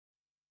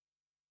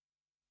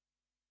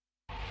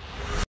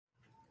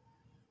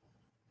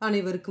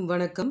அனைவருக்கும்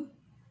வணக்கம்.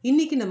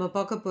 இன்னைக்கு நம்ம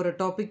பார்க்க போற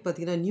டாபிக்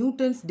பார்த்தீங்கன்னா,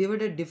 நியூட்டன்ஸ்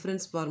டிவைடட்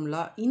டிஃபரன்ஸ் ஃபார்முலா.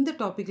 இந்த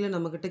டாபிக்ல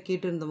நம்மகிட்ட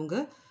கேட்டிருந்தவங்க,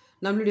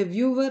 நம்மளுடைய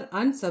வியூவர்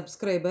அண்ட்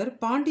சப்ஸ்கிரைபர்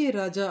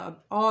பாண்டியராஜா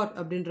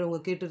அப்படின்றவங்க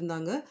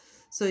கேட்டிருந்தாங்க.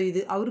 ஸோ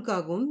இது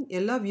அவருக்காகவும்,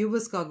 எல்லா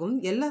வியூவர்ஸ்க்காகவும்,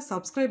 எல்லா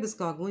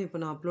சப்ஸ்கிரைபர்ஸ்க்காகவும் இப்போ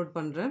நான் அப்லோட்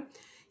பண்ணுறேன்.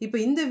 இப்போ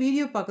இந்த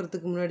வீடியோ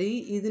பார்க்குறதுக்கு முன்னாடி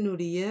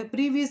இதனுடைய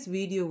ப்ரீவியஸ்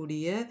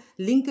வீடியோவுடைய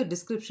லிங்க்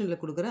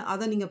டிஸ்கிரிப்ஷனில் கொடுக்குறேன்.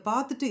 அதை நீங்கள்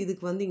பார்த்துட்டு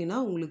இதுக்கு வந்தீங்கன்னா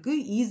உங்களுக்கு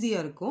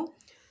ஈஸியாக இருக்கும்.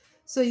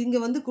 ஸோ இங்கே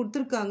வந்து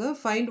கொடுத்துருக்காங்க,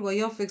 ஃபைண்ட்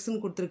ஒய் ஆஃப் எக்ஸ்ன்னு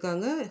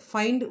கொடுத்துருக்காங்க,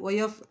 ஃபைண்ட் ஒய்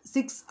ஆஃப்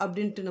 6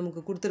 அப்படின்ட்டு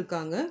நமக்கு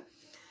கொடுத்துருக்காங்க.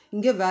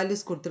 இங்கே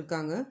வேல்யூஸ்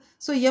கொடுத்துருக்காங்க.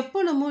 ஸோ எப்போ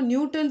நம்ம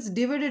நியூட்டன்ஸ்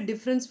டிவைடட்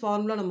டிஃபரன்ஸ்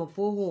ஃபார்முலா நம்ம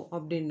போவோம்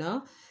அப்படின்னா,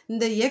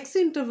 இந்த எக்ஸ்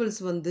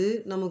இன்டர்வல்ஸ் வந்து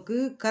நமக்கு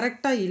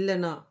கரெக்டாக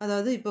இல்லைன்னா,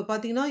 அதாவது இப்போ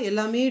பார்த்தீங்கன்னா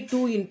எல்லாமே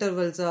 2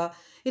 இன்டர்வல்ஸா,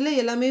 இல்லை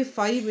எல்லாமே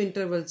 5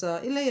 இன்டர்வல்ஸா,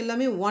 இல்லை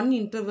எல்லாமே 1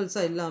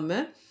 இன்டர்வல்ஸா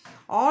இல்லாமல்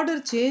ஆர்டர்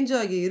சேஞ்ச்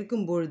ஆகி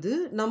இருக்கும்பொழுது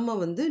நம்ம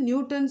வந்து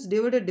நியூட்டன்ஸ்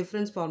டிவைடட்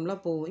டிஃபரன்ஸ் ஃபார்முலா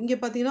போவோம். இங்கே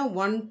பார்த்தீங்கன்னா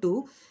 1 2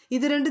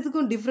 இது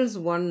ரெண்டுத்துக்கும் டிஃப்ரென்ஸ்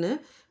 1,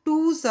 2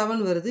 7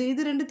 வருது,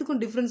 இது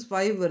ரெண்டுத்துக்கும் டிஃப்ரென்ஸ்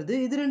 5 வருது,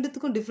 இது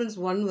ரெண்டுத்துக்கும் டிஃப்ரென்ஸ்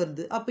 1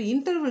 வருது. அப்போ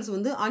இன்டர்வல்ஸ்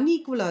வந்து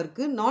அன்ஈக்குவலாக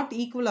இருக்குது, நாட்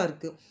ஈக்குவலாக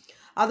இருக்குது.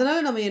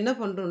 அதனால் நம்ம என்ன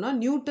பண்ணுறோம்னா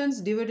நியூட்டன்ஸ்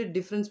டிவைடட்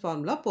டிஃபரன்ஸ்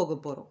ஃபார்முலா போக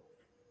போகிறோம்.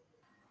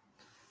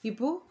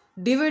 இப்போது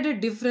டிவைடட்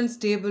டிஃபரன்ஸ்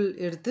டேபிள்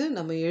எடுத்து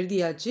நம்ம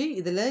எழுதியாச்சு.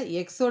 இதில்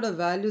எக்ஸோட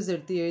வேல்யூஸ்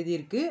எடுத்து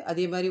எழுதியிருக்கு,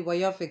 அதே மாதிரி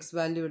ஒய் ஆஃப் எக்ஸ்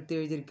வேல்யூ எடுத்து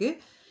எழுதியிருக்கு.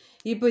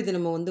 இப்போ இதை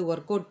நம்ம வந்து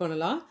ஒர்க் அவுட்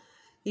பண்ணலாம்.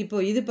 இப்போ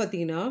இது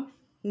பார்த்திங்கன்னா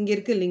இங்கே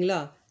இருக்குது இல்லைங்களா,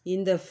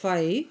 இந்த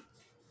 5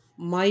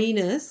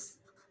 மைனஸ்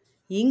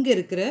இங்கே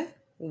இருக்கிற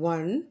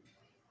 1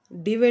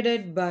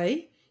 டிவைடட் பை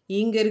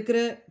இங்கே இருக்கிற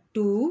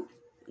 2,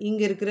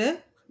 இங்கே இருக்கிற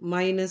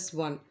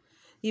 -1.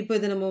 இப்போ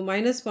இதை நம்ம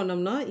மைனஸ்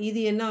பண்ணோம்னா இது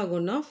என்ன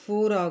ஆகும்னா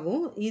 4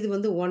 ஆகும், இது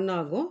வந்து 1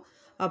 ஆகும்.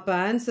 அப்போ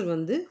ஆன்சர்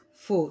வந்து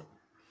 4.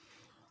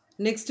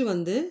 நெக்ஸ்ட்டு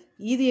வந்து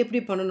இது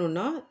எப்படி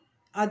பண்ணணும்னா,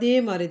 அதே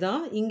மாதிரி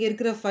தான் இங்கே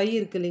இருக்கிற 5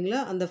 இருக்குது இல்லைங்களா,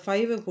 அந்த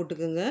 5ஐ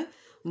போட்டுக்கோங்க,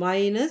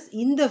 மைனஸ்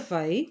இந்த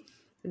 5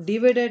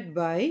 டிவைடட்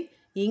பை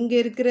இங்கே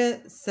இருக்கிற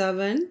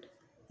 7,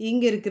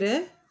 இங்கே இருக்கிற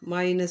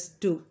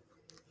 -2.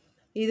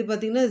 இது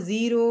பார்த்திங்கன்னா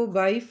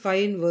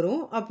 0/5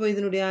 வரும். அப்போ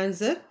இதனுடைய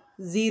ஆன்சர்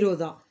 0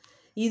 தான்.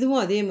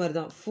 இதுவும் அதே மாதிரி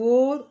தான்,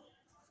 4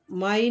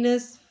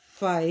 மைனஸ்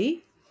 5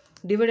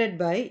 டிவைடட்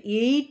பை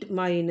 8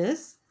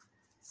 மைனஸ்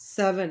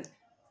 7.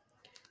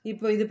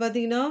 இப்போ இது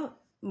பார்த்திங்கன்னா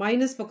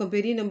மைனஸ் பக்கம்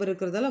பெரிய நம்பர்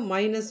இருக்கிறதால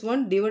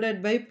 -1 டிவைடட்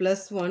பை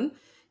 +1,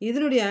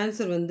 இதனுடைய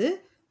ஆன்சர் வந்து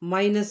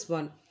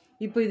 -1.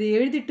 இப்போ இது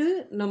எழுதிட்டு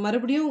நான்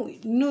மறுபடியும்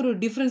இன்னொரு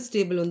டிஃப்ரென்ஸ்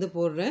டேபிள் வந்து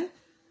போடுறேன்.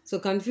 ஸோ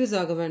கன்ஃபியூஸ்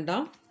ஆக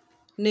வேண்டாம்.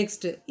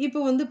 நெக்ஸ்ட்டு இப்போ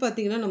வந்து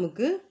பார்த்திங்கன்னா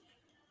நமக்கு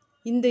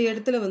இந்த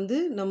இடத்துல வந்து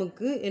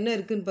நமக்கு என்ன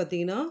இருக்குதுன்னு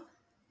பார்த்திங்கன்னா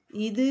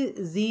இது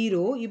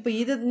 0. இப்போ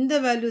இந்த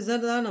வேல்யூஸை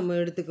தான் நம்ம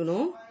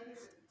எடுத்துக்கணும்,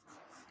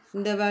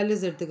 இந்த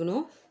வேல்யூஸ்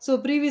எடுத்துக்கணும். ஸோ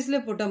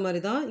ப்ரீவியஸில் போட்ட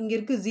மாதிரி தான் இங்கே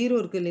இருக்குது, 0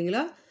 இருக்குது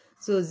இல்லைங்களா.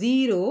 ஸோ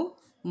 0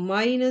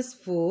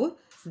 -4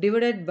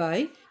 டிவைடட் பை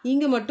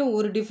இங்கே மட்டும்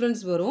ஒரு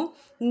டிஃப்ரென்ஸ் வரும்.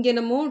 இங்கே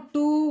நம்ம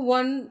 2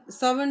 1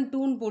 7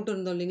 2ன்னு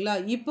போட்டிருந்தோம் இல்லைங்களா.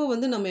 இப்போ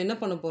வந்து நம்ம என்ன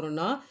பண்ண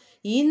போகிறோம்னா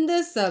இந்த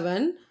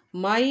 7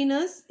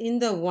 மைனஸ்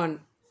இந்த 1,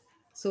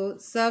 ஸோ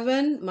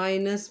 7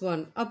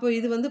 -1. அப்போ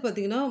இது வந்து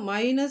பார்த்திங்கன்னா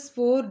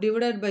 -4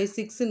 டிவைடட் பை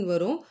 6ன்னு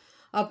வரும்.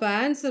 அப்போ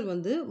ஆன்சர்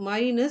வந்து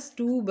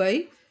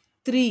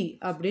 -2/3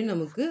 அப்படின்னு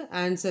நமக்கு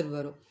ஆன்சர்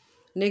வரும்.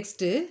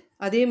 நெக்ஸ்ட்டு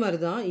அதே மாதிரி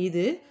தான்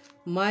இது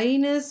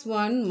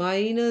 -1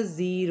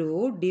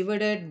 -0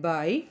 டிவைடட்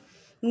பை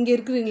இங்கே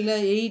இருக்குதுங்களா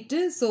 8.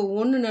 ஸோ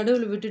 1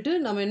 நடுவில் விட்டுட்டு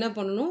நம்ம என்ன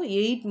பண்ணணும்,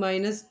 8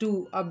 -2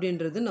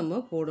 அப்படின்றது நம்ம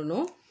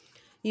போடணும்.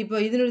 இப்போ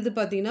இதனுடைய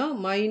பார்த்திங்கன்னா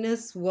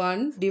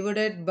 -1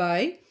 டிவைடட்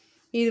பை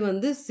இது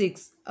வந்து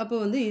 6. அப்போ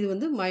வந்து இது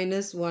வந்து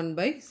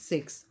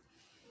 -1/6.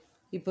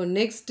 இப்போ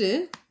நெக்ஸ்ட்டு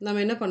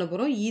நம்ம என்ன பண்ண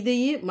போகிறோம்,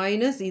 இதையே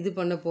மைனஸ் இது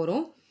பண்ண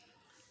போகிறோம்.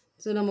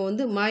 ஸோ நம்ம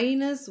வந்து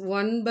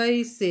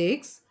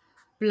 -1/6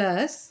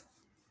 ப்ளஸ்,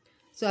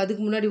 ஸோ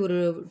அதுக்கு முன்னாடி ஒரு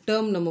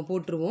டேர்ம் நம்ம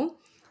போட்டுருவோம்,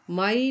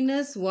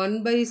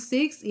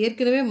 -1/6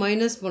 ஏற்கனவே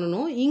மைனஸ்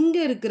பண்ணணும்,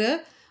 இங்கே இருக்கிற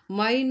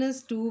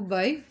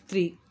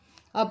 -2/3.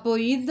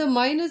 அப்போது இந்த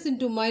மைனஸ்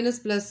இன்ட்டு மைனஸ்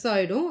ப்ளஸ்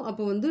ஆகிடும்.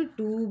 அப்போ வந்து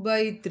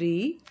 2/3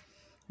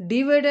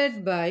 டிவைடட்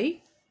பை,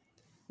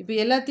 இப்போ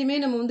எல்லாத்தையுமே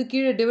நம்ம வந்து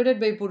கீழே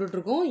டிவைடட் பை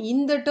போட்டுட்ருக்கோம்.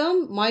 இந்த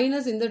டேர்ம்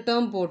மைனஸ் இந்த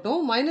டேர்ம்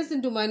போட்டோம், மைனஸ்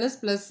இன்ட்டு மைனஸ்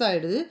ப்ளஸ்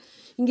ஆகிடுது.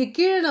 இங்கே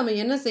கீழே நம்ம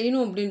என்ன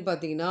செய்யணும் அப்படின்னு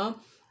பார்த்தீங்கன்னா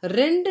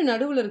 2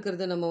 நடுவில்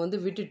இருக்கிறத நம்ம வந்து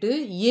விட்டுட்டு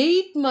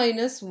 8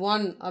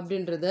 -1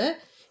 அப்படின்றத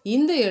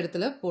இந்த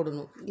இடத்துல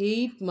போடணும்,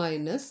 8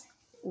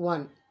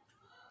 -1.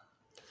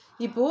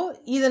 இப்போது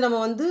இதை நம்ம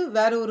வந்து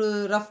வேறு ஒரு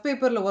ரஃப்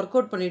பேப்பரில் ஒர்க்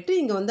அவுட் பண்ணிவிட்டு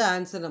இங்கே வந்து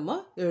ஆன்சர் நம்ம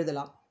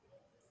எழுதலாம்.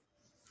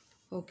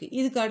 ஓகே,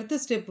 இதுக்கு அடுத்த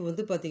ஸ்டெப்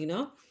வந்து பார்த்திங்கன்னா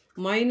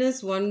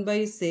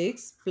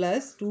 -1/6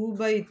 ப்ளஸ்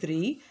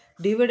 2/3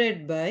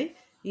 டிவைடட் பை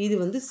இது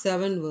வந்து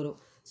 7 வரும்.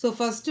 ஸோ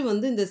ஃபஸ்ட்டு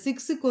வந்து இந்த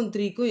 6க்கும்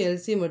 3க்கும்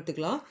எல்சிஎம்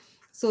எடுத்துக்கலாம்.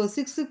 ஸோ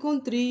 6க்கும்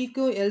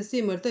 3க்கும்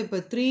எல்சிஎம் எடுத்தால் இப்போ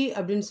 3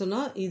 அப்படின்னு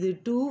சொன்னால் இது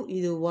 2,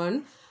 இது 1,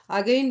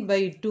 அகைன்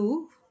பை 2,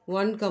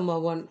 1,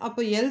 1.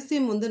 அப்போ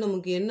எல்சிஎம் வந்து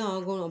நமக்கு என்ன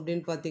ஆகும்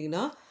அப்படின்னு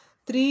பார்த்தீங்கன்னா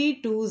 3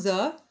 2s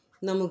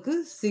நமக்கு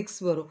 6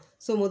 வரும்.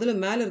 ஸோ முதல்ல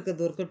மேலே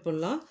இருக்கிறது ஒர்க் அவுட்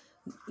பண்ணலாம்.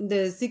 இந்த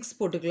 6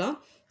 போட்டுக்கலாம்.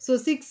 ஸோ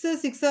 6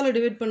 6ஆல்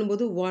டிவைட்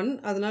பண்ணும்போது 1,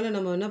 அதனால்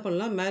நம்ம என்ன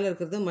பண்ணலாம், மேலே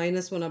இருக்கிறது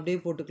 -1 அப்படியே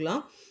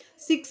போட்டுக்கலாம்.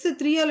 6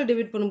 3ஆல்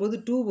டிவைட் பண்ணும்போது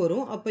 2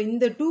 வரும். அப்போ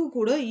இந்த 2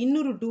 கூட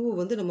இன்னொரு 2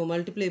 வந்து நம்ம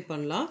மல்டிப்ளை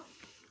பண்ணலாம்.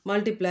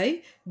 மல்டிப்ளை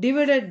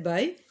டிவைடட்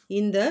பை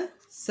இந்த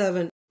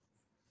 7.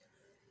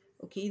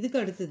 ஓகே, இதுக்கு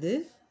அடுத்தது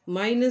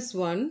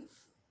 -1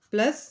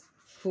 +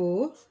 4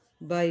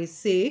 by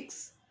 6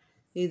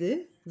 இது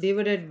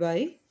டிவைடட் பை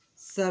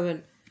 7.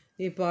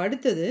 இப்போ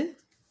அடுத்தது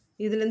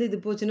இதுலேருந்து இது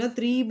போச்சுன்னா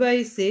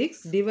 3/6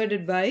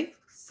 டிவைடட் பை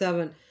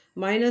 7.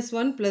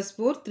 -1 +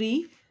 4 3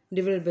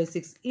 divided by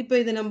 6. இப்போ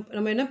இதை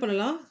நம்ம என்ன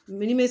பண்ணலாம்,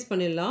 மினிமைஸ்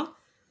பண்ணிடலாம்.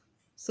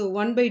 ஸோ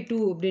 1/2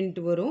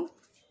 அப்படின்ட்டு வரும்.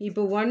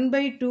 இப்போ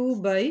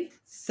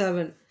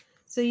 1/2/7.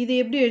 ஸோ இது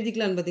எப்படி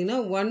எழுதிக்கலான்னு பார்த்தீங்கன்னா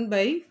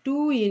 1/2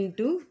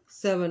 ×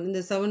 7. இந்த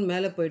 7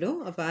 மேலே போயிடும்.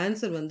 அப்போ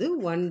ஆன்சர் வந்து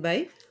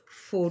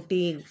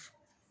 1/14.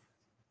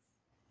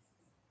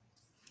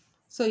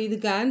 ஸோ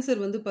இதுக்கு ஆன்சர்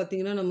வந்து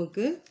பார்த்தீங்கன்னா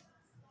நமக்கு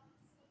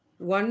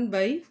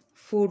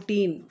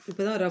 1/14.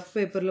 இப்போ தான் ரஃப்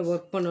பேப்பரில்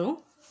ஒர்க் பண்ணணும்.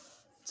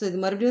 ஸோ இது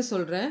மறுபடியும்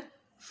சொல்கிறேன்.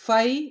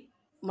 5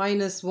 -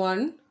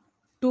 1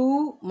 2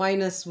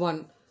 - 1.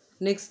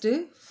 நெக்ஸ்ட்டு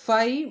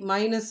 5 -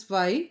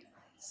 5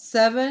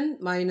 7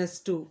 -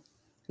 2.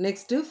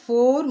 நெக்ஸ்ட்டு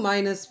 4 -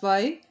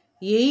 5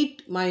 8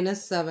 -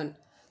 7.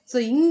 ஸோ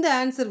இந்த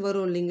ஆன்சர்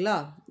வரும் இல்லைங்களா?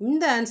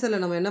 இந்த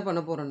ஆன்சரில் நம்ம என்ன பண்ண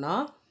போகிறோம்னா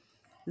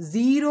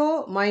 0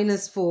 -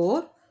 4,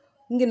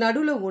 இங்கே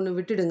நடுவில் ஒன்று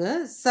விட்டுடுங்க,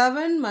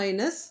 7 -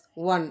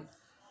 1.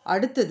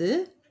 அடுத்தது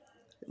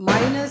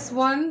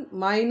 -1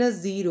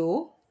 - 0,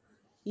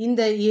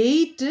 இந்த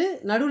 8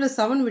 நடுவில்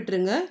 7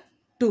 விட்டுருங்க,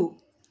 2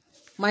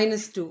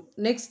 -2.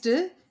 நெக்ஸ்ட்டு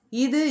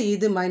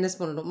இது மைனஸ்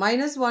பண்ணணும்.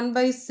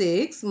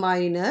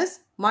 -1/6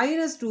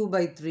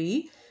 -2/3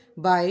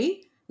 பை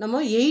நம்ம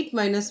 8 -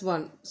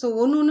 1. ஸோ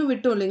ஒன்று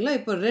விட்டோம் இல்லைங்களா?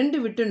 இப்போ 2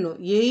 விட்டுடணும்.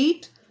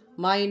 8 -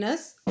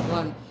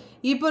 1.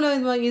 இப்போ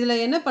நம்ம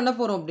இதில் என்ன பண்ண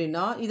போகிறோம்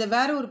அப்படின்னா, இதை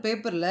வேறு ஒரு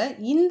பேப்பரில்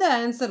இந்த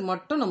ஆன்சர்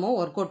மட்டும் நம்ம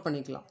ஒர்க் அவுட்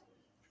பண்ணிக்கலாம்.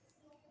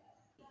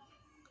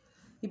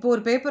 இப்போ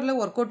ஒரு பேப்பரில்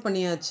ஒர்க் அவுட்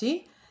பண்ணியாச்சு.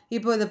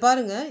 இப்போ இதை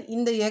பாருங்கள்,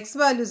 இந்த எக்ஸ்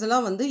வேல்யூஸ்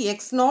எல்லாம் வந்து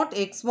x0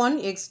 x1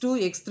 x2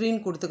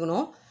 x3ன்னு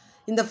கொடுத்துக்கணும்.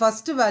 இந்த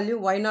ஃபஸ்ட்டு வேல்யூ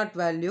y0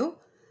 வேல்யூ,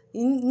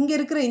 இங்கே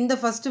இருக்கிற இந்த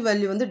ஃபஸ்ட்டு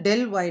வேல்யூ வந்து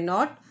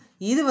 ∆y0,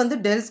 இது வந்து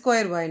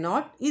 ∆2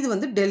 y0, இது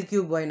வந்து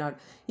 ∆3 y0.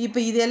 இப்போ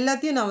இது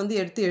எல்லாத்தையும் நான் வந்து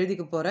எடுத்து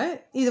எழுதிக்க போகிறேன்.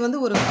 இது வந்து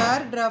ஒரு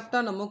ஃபேர்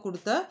டிராஃப்டாக நம்ம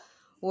கொடுத்த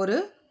ஒரு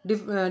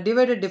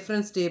டிவைடட்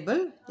டிஃப்ரென்ஸ் டேபிள்.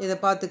 இதை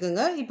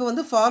பார்த்துக்குங்க. இப்போ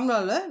வந்து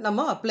ஃபார்முலாவில்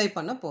நம்ம அப்ளை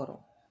பண்ண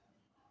போகிறோம்.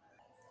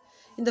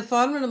 இந்த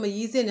ஃபார்முலா நம்ம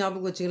ஈஸியாக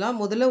ஞாபகம் வச்சுக்கலாம்.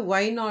 முதல்ல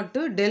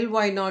y0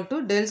 ∆y0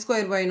 ∆2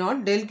 y0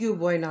 ∆3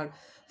 y0.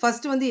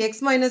 First வந்து x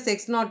 -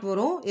 x0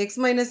 வரும், x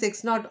 -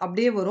 x0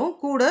 அப்படியே வரும்,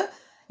 கூட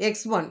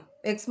x1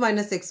 x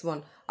 - x1.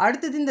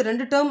 அடுத்தது இந்த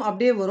 2 டேர்ம்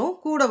அப்படியே வரும்,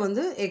 கூட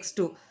வந்து x2.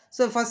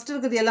 ஸோ ஃபஸ்ட்டு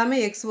இருக்கிறது எல்லாமே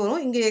x வரும்,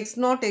 இங்கே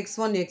x0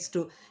 x1 x2.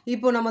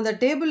 இப்போ நம்ம அந்த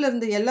டேபிளில்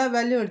இருந்து எல்லா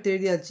வேல்யூ எடுத்து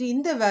எழுதியாச்சு.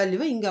 இந்த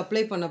வேல்யூவை இங்கே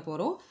அப்ளை பண்ண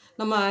போகிறோம்.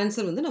 நம்ம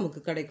ஆன்சர் வந்து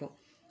நமக்கு கிடைக்கும்.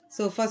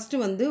 ஸோ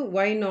ஃபஸ்ட்டு வந்து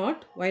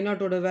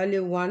y0ஓட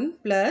வேல்யூ 1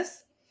 ப்ளஸ்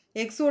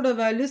எக்ஸோட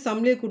வேல்யூ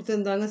சம்லேயே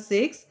கொடுத்துருந்தாங்க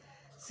 6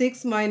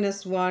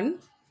 - 1.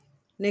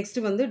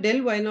 நெக்ஸ்ட்டு வந்து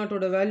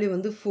 ∆y0ஓட வேல்யூ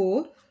வந்து 4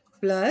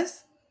 plus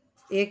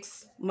x -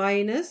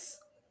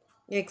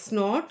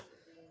 x0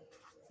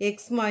 x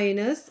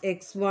 -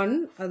 x1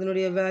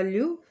 அதனுடைய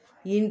வேல்யூ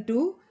இன்ட்டு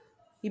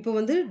இப்போ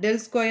வந்து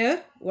 ∆2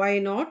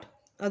 y0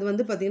 அது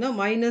வந்து பார்த்திங்கன்னா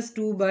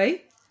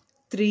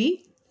 -2/3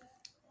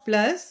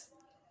 ப்ளஸ்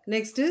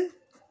நெக்ஸ்ட்டு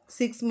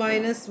 6 - 1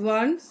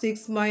 6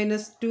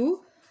 - 2.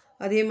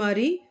 அதே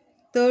மாதிரி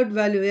தேர்ட்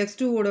வேல்யூ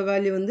x2ஓட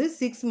வேல்யூ வந்து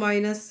 6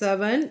 -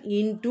 7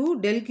 இன்ட்டு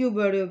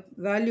 ∆3ஓட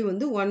வேல்யூ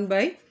வந்து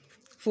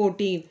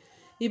 1/14.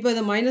 இப்போ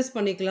இதை மைனஸ்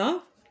பண்ணிக்கலாம்.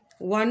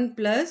 1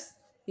 ப்ளஸ்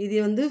இது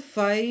வந்து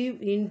 5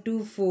 ×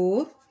 4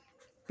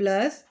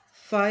 ப்ளஸ்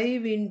 5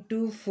 ×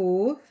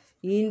 4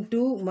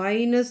 இன்ட்டு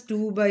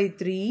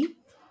 -2/3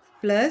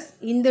 ப்ளஸ்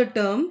இந்த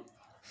டேர்ம்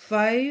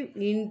 5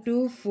 ×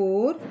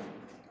 4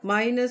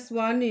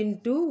 -1 ×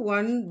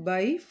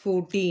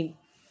 1/14.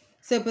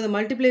 ஸோ இப்போ இதை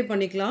மல்டிப்ளை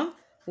பண்ணிக்கலாம்.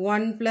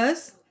 1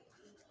 +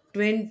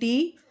 20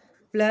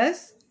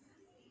 ப்ளஸ்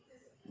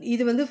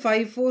இது வந்து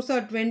 5 4s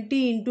are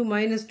 20 ×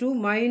 -2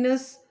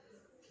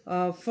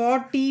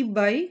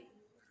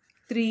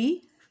 -40/3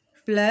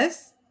 ப்ளஸ்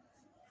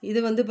இது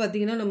வந்து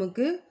பார்த்திங்கன்னா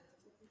நமக்கு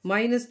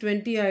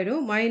 -20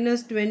 ஆகிடும்,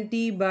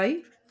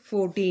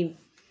 -20/14.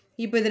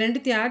 இப்போ இது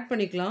ரெண்டுத்தையும் ஆட்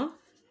பண்ணிக்கலாம்.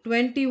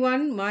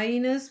 21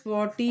 -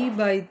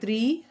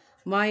 40/3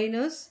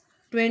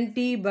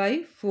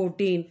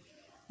 -20/14.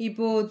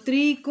 இப்போது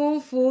 3க்கும்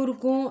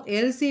 4க்கும்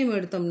எல்சிஎம்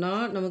எடுத்தோம்னா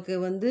நமக்கு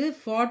வந்து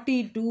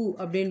 42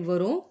 அப்படின்னு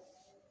வரும்.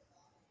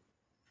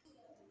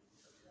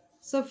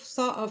 ஸோ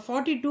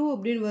 42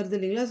 அப்படின்னு வருது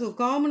இல்லைங்களா? ஸோ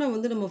காமனாக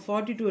வந்து நம்ம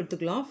 42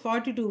 எடுத்துக்கலாம்.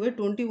 42வை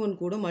 21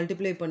 கூட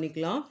மல்டிப்ளை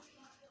பண்ணிக்கலாம்.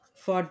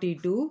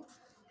 42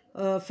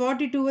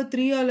 42வை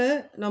 3ஆல்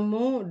நம்ம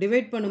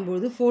டிவைட்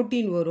பண்ணும்போது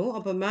 14 வரும்.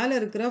 அப்போ மேலே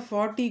இருக்கிற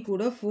 40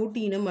 கூட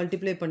 14ஐ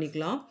மல்டிப்ளை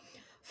பண்ணிக்கலாம்.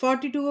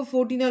 42வை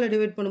 14ஆல்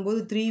டிவைட் பண்ணும்போது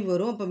 3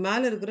 வரும். அப்போ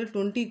மேலே இருக்கிற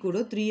 20 கூட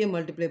 3ஐ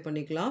மல்டிப்ளை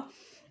பண்ணிக்கலாம்.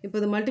 இப்போ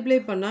இதை மல்டிப்ளை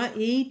பண்ணால்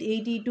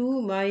 882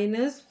 -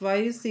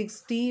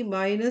 560 -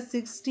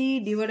 60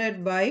 டிவைடட்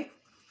பை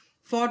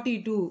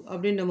 42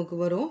 அப்படின்னு நமக்கு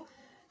வரும்.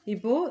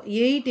 இப்போது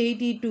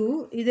 882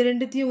 இது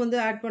ரெண்டுத்தையும் வந்து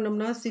ஆட்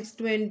பண்ணோம்னா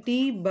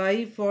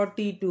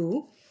 620/42.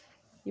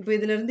 இப்போ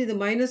இதிலேருந்து இது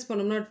மைனஸ்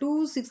பண்ணோம்னா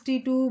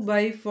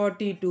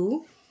 262/42.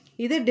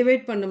 இதை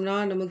டிவைட் பண்ணோம்னா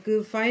நமக்கு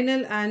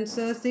ஃபைனல்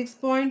ஆன்சர்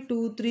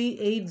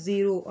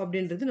 6.2380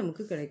 அப்படின்றது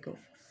நமக்கு கிடைக்கும்.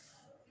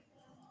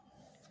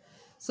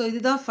 ஸோ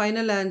இதுதான்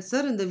ஃபைனல்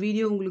ஆன்சர். இந்த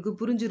வீடியோ உங்களுக்கு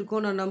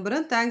புரிஞ்சிருக்கும் நான்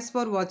நம்புகிறேன். தேங்க்ஸ்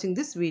ஃபார் வாட்சிங்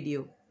திஸ்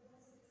வீடியோ.